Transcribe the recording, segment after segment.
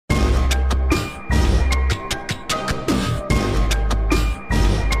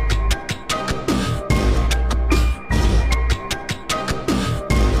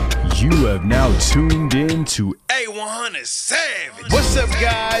have now tuned in to A100 Savage. What's up,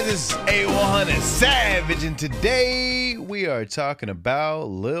 guys? This is A100 Savage, and today we are talking about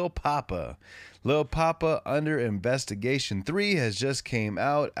Lil Papa. Lil Papa Under Investigation 3 has just came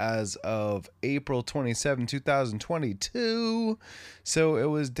out as of April 27, 2022, so it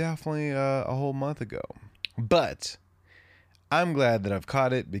was definitely a whole month ago. But I'm glad that I've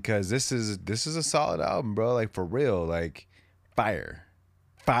caught it because this is a solid album, bro. Like, for real, like fire.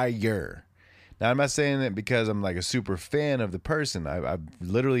 Now, I'm not saying it because I'm like a super fan of the person. I've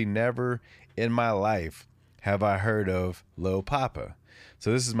literally never in my life have I heard of Lil Papa.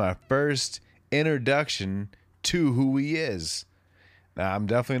 So this is my first introduction to who he is. Now, I'm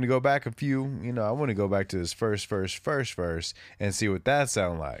definitely going to go back a few. I want to go back to his first verse and see what that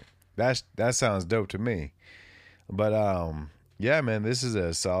sound like. That sounds dope to me. But yeah, man, this is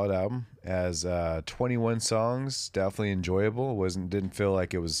a solid album. As 21 songs, definitely enjoyable. Didn't feel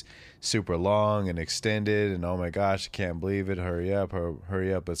like it was super long and extended. And oh my gosh, I can't believe it. Hurry up!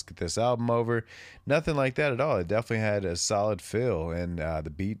 Let's get this album over. Nothing like that at all. It definitely had a solid feel, and the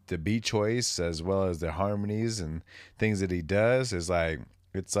beat choice as well as the harmonies and things that he does is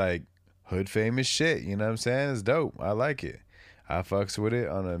it's like hood famous shit. You know what I'm saying? It's dope. I like it. I fucks with it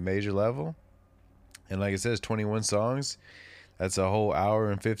on a major level. And like it says, 21 songs. That's a whole hour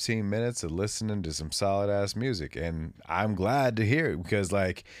and 15 minutes of listening to some solid ass music. And I'm glad to hear it because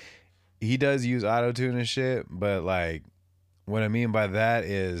like he does use auto-tune and shit. But like what I mean by that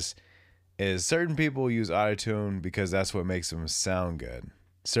is certain people use auto-tune because that's what makes them sound good.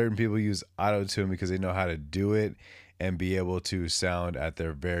 Certain people use auto-tune because they know how to do it and be able to sound at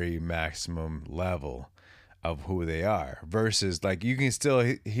their very maximum level of who they are. Versus like you can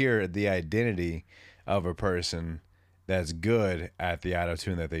still hear the identity of a person that's good at the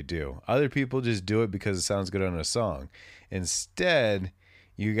auto-tune that they do. Other people just do it because it sounds good on a song. Instead,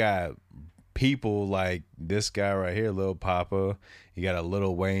 you got people like this guy right here, Lil Papa. You got a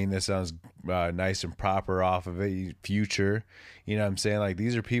Lil Wayne that sounds nice and proper off of it. Future, you know what I'm saying? Like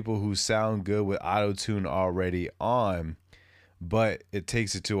these are people who sound good with auto-tune already on, but it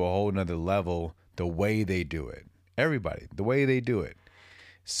takes it to a whole nother level the way they do it. Everybody, the way they do it.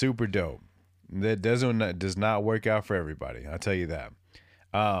 Super dope. That does not work out for everybody. I'll tell you that.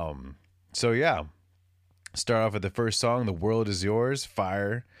 So yeah, start off with the first song, "The World Is Yours."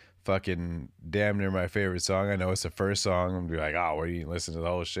 Fire, fucking damn near my favorite song. I know it's the first song. I'm gonna be like, oh, where you listen to the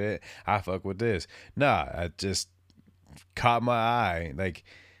whole shit? I fuck with this. Nah, I just caught my eye, like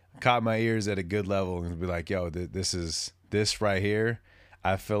caught my ears at a good level, and be like, yo, this right here.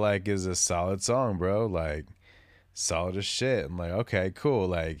 I feel like is a solid song, bro. Like solid as shit. I'm like, okay, cool.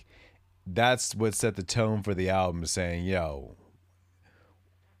 Like. That's what set the tone for the album, saying, yo,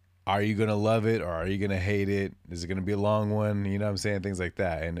 are you going to love it or are you going to hate it? Is it going to be a long one? You know what I'm saying? Things like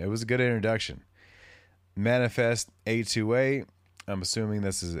that. And it was a good introduction. Manifest 828. I'm assuming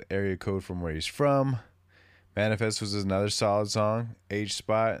this is an area code from where he's from. Manifest was another solid song. H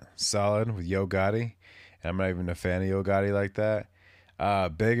Spot, solid with Yo Gotti. And I'm not even a fan of Yo Gotti like that.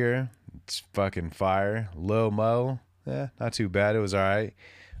 Bigger, it's fucking fire. Lil Mo, not too bad. It was all right.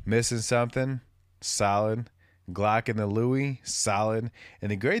 Missing Something, solid. Glock and the Louie, solid.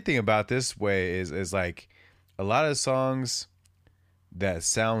 And the great thing about this way is like a lot of songs that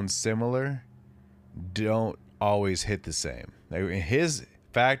sound similar don't always hit the same. Like in his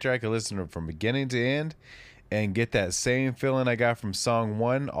factor, I could listen to it from beginning to end and get that same feeling I got from song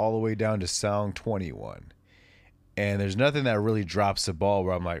 1 all the way down to song 21. And there's nothing that really drops the ball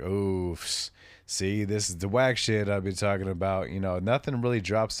where I'm like, oof. See, this is the whack shit I've been talking about. Nothing really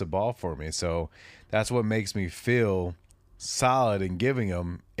drops the ball for me. So that's what makes me feel solid in giving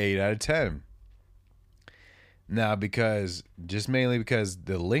them 8 out of 10. Now, mainly because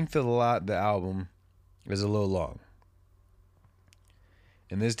the length of the album is a little long.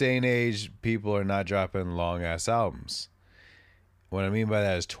 In this day and age, people are not dropping long-ass albums. What I mean by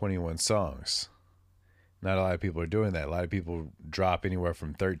that is 21 songs. Not a lot of people are doing that. A lot of people drop anywhere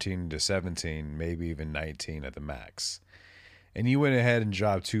from 13 to 17, maybe even 19 at the max. And you went ahead and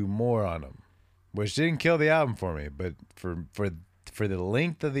dropped 2 more on them, which didn't kill the album for me. But for the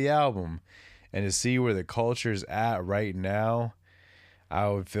length of the album and to see where the culture's at right now, I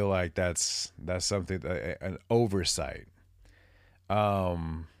would feel like that's something, an oversight.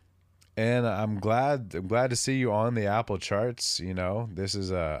 And I'm glad to see you on the Apple charts. This is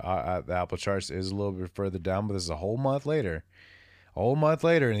the Apple charts is a little bit further down, but this is a whole month later,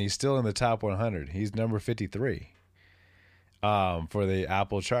 and he's still in the top 100. He's number 53 for the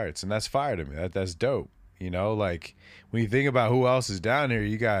Apple charts, and that's fire to me. That's dope. Like when you think about who else is down here,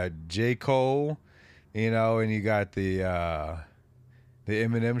 you got J. Cole, and you got the the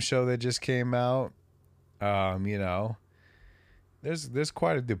Eminem show that just came out. You know, there's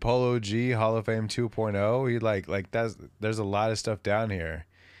quite a the Polo G Hall of Fame 2.0. He like there's a lot of stuff down here,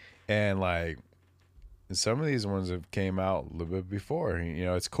 and like some of these ones have came out a little bit before. You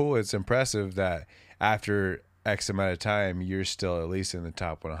know, it's cool. It's impressive that after X amount of time, you're still at least in the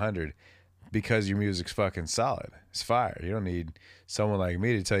top 100 because your music's fucking solid. It's fire. You don't need someone like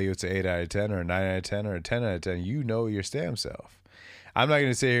me to tell you it's an 8 out of 10 or a 9 out of 10 or a 10 out of 10. You know your damn self. I'm not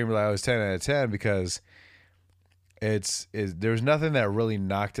going to sit here and be like, I was 10 out of 10 because there's nothing that really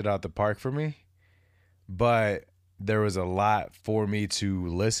knocked it out the park for me, but there was a lot for me to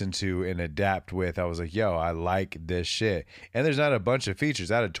listen to and adapt with. I was like, yo, I like this shit. And there's not a bunch of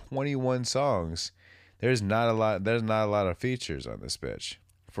features. Out of 21 songs, there's not a lot of features on this bitch.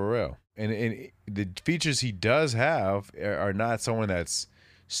 For real. And the features he does have are not someone that's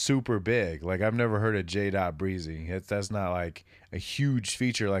super big. Like, I've never heard of J. Breezy. That's not like a huge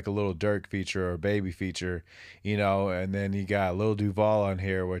feature, like a Little Durk feature or a Baby feature, you know. And then you got Lil Duval on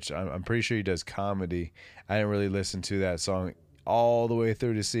here, which I'm pretty sure he does comedy. I didn't really listen to that song all the way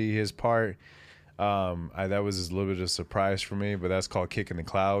through to see his part. That was a little bit of a surprise for me, but that's called Kick in the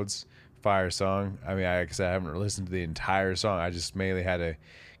Clouds. Fire song. I mean, I haven't listened to the entire song. I just mainly had to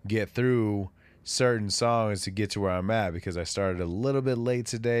get through certain songs to get to where I'm at because I started a little bit late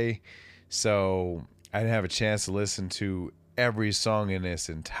today, so I didn't have a chance to listen to every song in its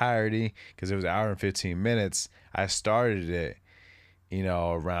entirety because it was an hour and 15 minutes. I started it, you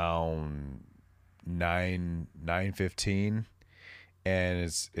know, around 9:15, and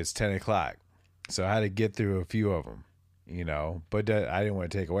it's 10 o'clock, so I had to get through a few of them, you know. But I didn't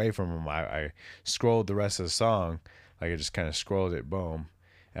want to take away from them. I scrolled the rest of the song, like I just kind of scrolled it, boom.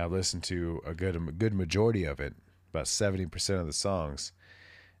 And I've listened to a good majority of it, about 70% of the songs.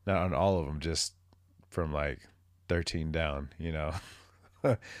 Not on all of them, just from like 13 down, you know.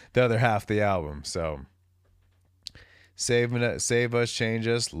 The other half of the album. So, Save Us, Change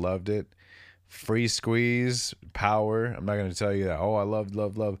Us, loved it. Free Squeeze, Power. I'm not going to tell you that, oh, I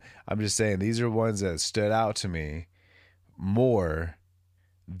love. I'm just saying these are ones that stood out to me more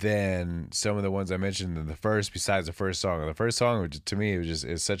than some of the ones I mentioned in the first, besides the first song. The first song, to me,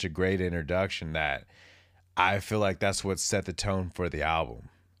 is such a great introduction that I feel like that's what set the tone for the album.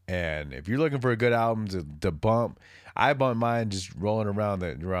 And if you're looking for a good album to bump, I bumped mine just rolling around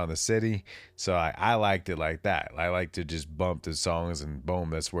the city. So I liked it like that. I like to just bump the songs and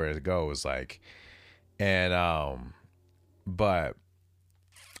boom, that's where it goes. Like, and but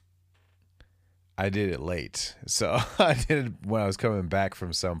I did it late. So I did it when I was coming back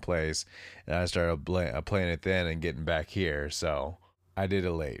from someplace, and I started playing it then and getting back here. So I did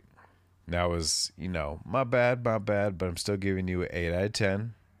it late. That was, you know, my bad, but I'm still giving you an 8 out of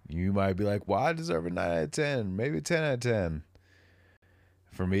 10. You might be like, well, I deserve a 9 out of 10, maybe 10 out of 10.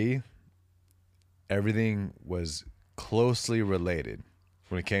 For me, everything was closely related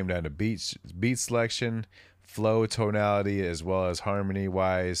when it came down to beat selection, flow, tonality, as well as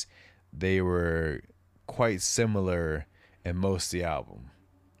harmony-wise. They were quite similar in most of the album.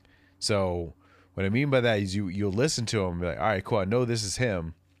 So what I mean by that is you'll listen to him and be like, all right, cool, I know this is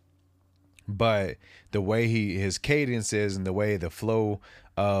him, but the way his cadence is and the way the flow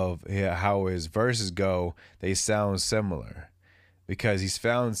of how his verses go, they sound similar because he's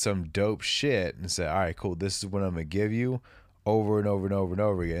found some dope shit and said, all right, cool, this is what I'm gonna give you over and over and over and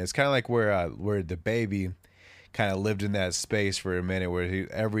over again. It's kind of like where the Baby kind of lived in that space for a minute, where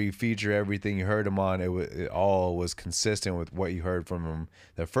every feature, everything you heard him on, it all was consistent with what you heard from him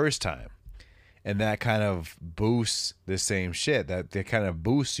the first time, and that kind of boosts the same shit. That kind of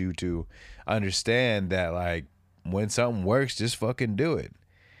boosts you to understand that, like, when something works, just fucking do it.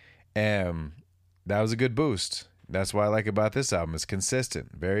 And that was a good boost. That's what I like about this album. It's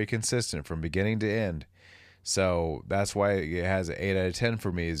consistent, very consistent from beginning to end. So that's why it has an 8 out of 10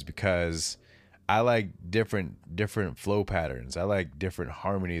 for me, is because I like different flow patterns. I like different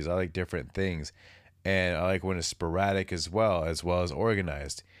harmonies. I like different things. And I like when it's sporadic as well as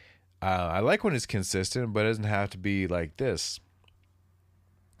organized. I like when it's consistent, but it doesn't have to be like this.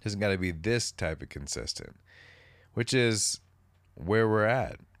 It doesn't got to be this type of consistent, which is where we're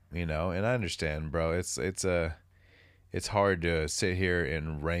at, you know. And I understand, bro. It's hard to sit here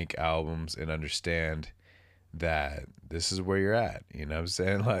and rank albums and understand that this is where you're at. You know what I'm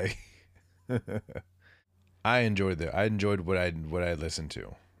saying? Like, I enjoyed what I listened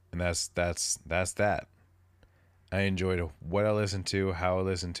to, and that's that. I enjoyed what I listened to, how I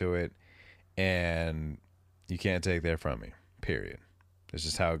listened to it, and you can't take that from me. Period. It's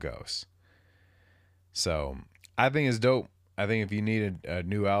just how it goes. So I think it's dope. I think if you need a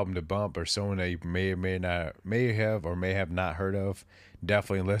new album to bump or someone that you may have not heard of,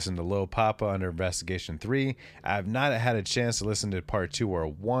 definitely listen to Lil Papa Under Investigation 3. I have not had a chance to listen to part 2 or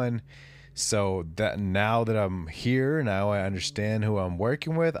 1. So that now that I'm here, now I understand who I'm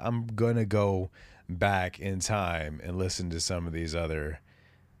working with, I'm gonna go back in time and listen to some of these other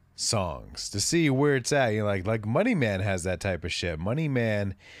songs to see where it's at. You know, like Money Man has that type of shit. Money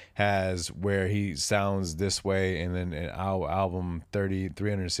Man has where he sounds this way, and then in our album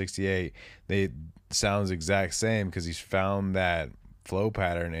 368 they sounds exact same because he's found that flow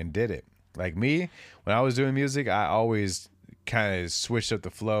pattern and did it. Like me, when I was doing music, I always kind of switched up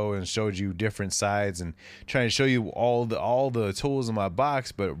the flow and showed you different sides and trying to show you all the tools in my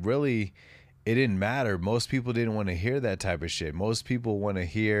box, but really it didn't matter. Most people didn't want to hear that type of shit. Most people want to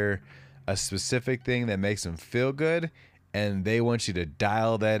hear a specific thing that makes them feel good, and they want you to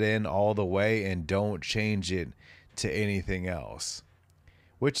dial that in all the way and don't change it to anything else.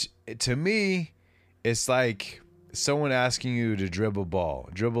 Which to me, it's like someone asking you to dribble a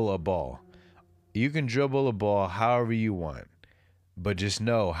ball. You can dribble a ball however you want, but just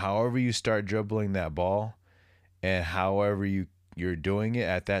know, however you start dribbling that ball and however you're doing it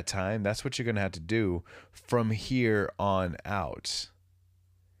at that time, that's what you're going to have to do from here on out.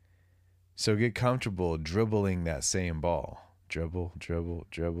 So get comfortable dribbling that same ball. Dribble, dribble,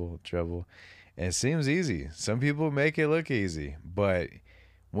 dribble, dribble. And it seems easy. Some people make it look easy, but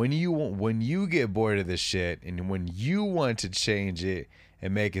when you get bored of this shit and when you want to change it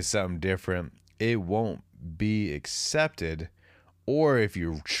and make it something different, it won't be accepted. Or if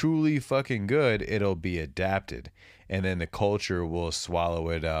you're truly fucking good, it'll be adapted. And then the culture will swallow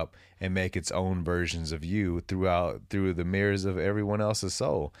it up and make its own versions of you through the mirrors of everyone else's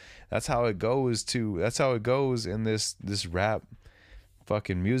soul. That's how it goes in this rap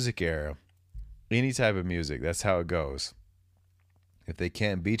fucking music era. Any type of music, that's how it goes. If they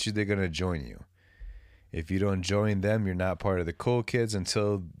can't beat you, they're going to join you. If you don't join them, you're not part of the cool kids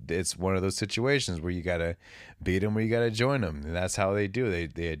until it's one of those situations where you got to beat them or you got to join them. And that's how they do.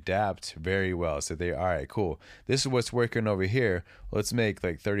 They adapt very well. So all right, cool. This is what's working over here. Let's make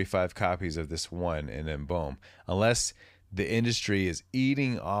like 35 copies of this one and then boom. Unless the industry is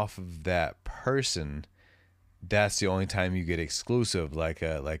eating off of that person, that's the only time you get exclusive. Like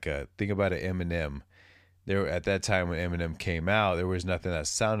a think about an Eminem. There at that time when Eminem came out, there was nothing that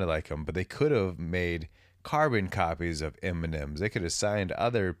sounded like him, but they could have made carbon copies of Eminem's. They could have signed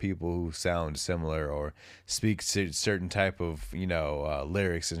other people who sound similar or speak certain type of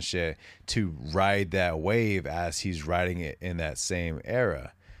lyrics and shit to ride that wave as he's riding it in that same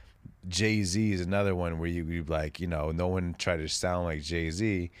era. Jay-Z is another one where you like, no one tried to sound like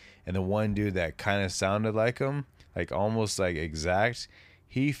Jay-Z, and the one dude that kind of sounded like him, like almost like exact,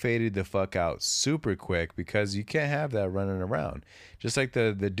 he faded the fuck out super quick because you can't have that running around. Just like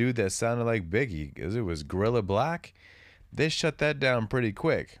the dude that sounded like Biggie, it was Gorilla Black. They shut that down pretty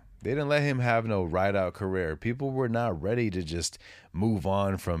quick. They didn't let him have no ride out career. People were not ready to just move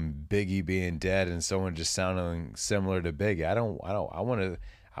on from Biggie being dead and someone just sounding similar to Biggie.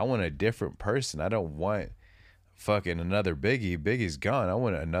 I want a different person. I don't want fucking another Biggie. Biggie's gone. I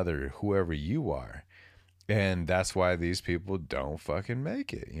want another whoever you are. And that's why these people don't fucking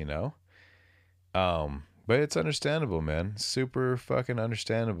make it, But it's understandable, man. Super fucking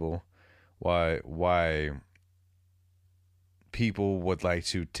understandable why people would like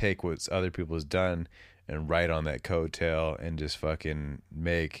to take what other people has done and write on that coattail and just fucking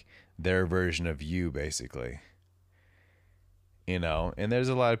make their version of you, basically. And there's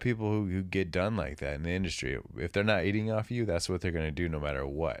a lot of people who get done like that in the industry. If they're not eating off you, that's what they're going to do no matter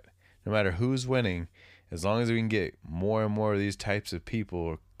what. No matter who's winning, as long as we can get more and more of these types of people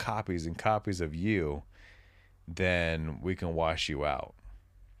or copies and copies of you, then we can wash you out.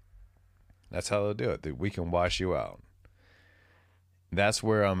 That's how they'll do it. We can wash you out. That's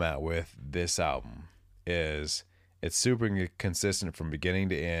where I'm at with this album. It's super consistent from beginning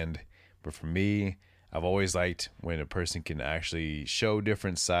to end. But for me, I've always liked when a person can actually show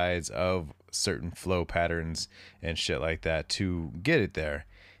different sides of certain flow patterns and shit like that to get it there.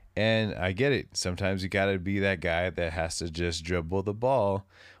 And I get it. Sometimes you got to be that guy that has to just dribble the ball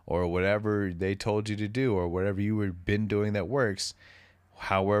or whatever they told you to do or whatever you have been doing that works.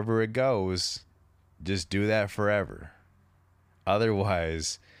 However it goes, just do that forever.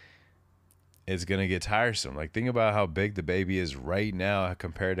 Otherwise, it's going to get tiresome. Like, think about how big the baby is right now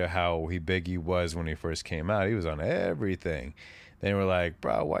compared to how big he was when he first came out. He was on everything. They were like,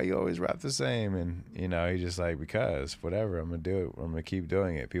 bro, why you always rap the same? And, he's just like, because, whatever, I'm going to do it. I'm going to keep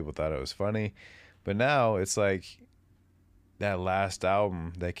doing it. People thought it was funny. But now it's like that last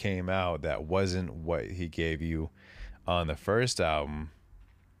album that came out that wasn't what he gave you on the first album,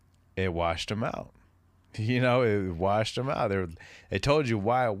 it washed him out. You know, it washed him out. They told you,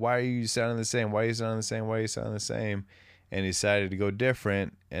 why are you sounding the same? Why are you sounding the same? Why are you sounding the same? And he decided to go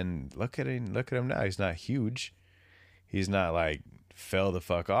different. And look at him now. He's not huge. He's not like fell the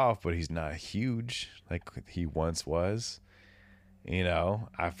fuck off, but he's not huge like he once was. You know,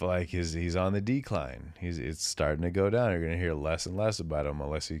 I feel like he's on the decline. It's starting to go down. You're gonna hear less and less about him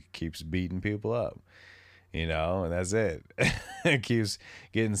unless he keeps beating people up. You know, and that's it. It keeps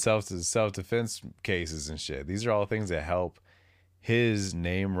getting self-defense cases and shit. These are all things that help his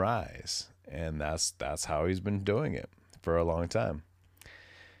name rise, and that's how he's been doing it for a long time.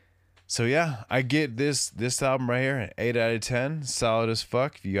 So yeah, I get this album right here, an 8 out of 10, solid as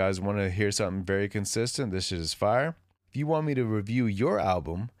fuck. If you guys want to hear something very consistent, this shit is fire. If you want me to review your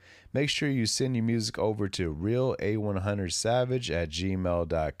album, make sure you send your music over to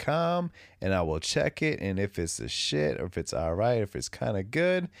reala100savage@gmail.com, and I will check it. And if it's a shit, or if it's all right, if it's kind of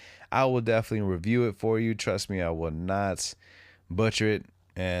good, I will definitely review it for you. Trust me, I will not butcher it,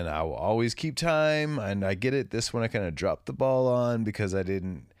 and I will always keep time. And I get it. This one I kind of dropped the ball on because I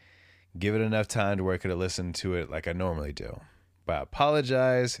didn't give it enough time to where I could have listened to it like I normally do. But I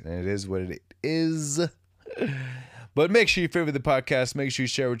apologize, and it is what it is. But make sure you favorite the podcast. Make sure you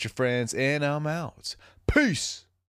share with your friends. And I'm out. Peace.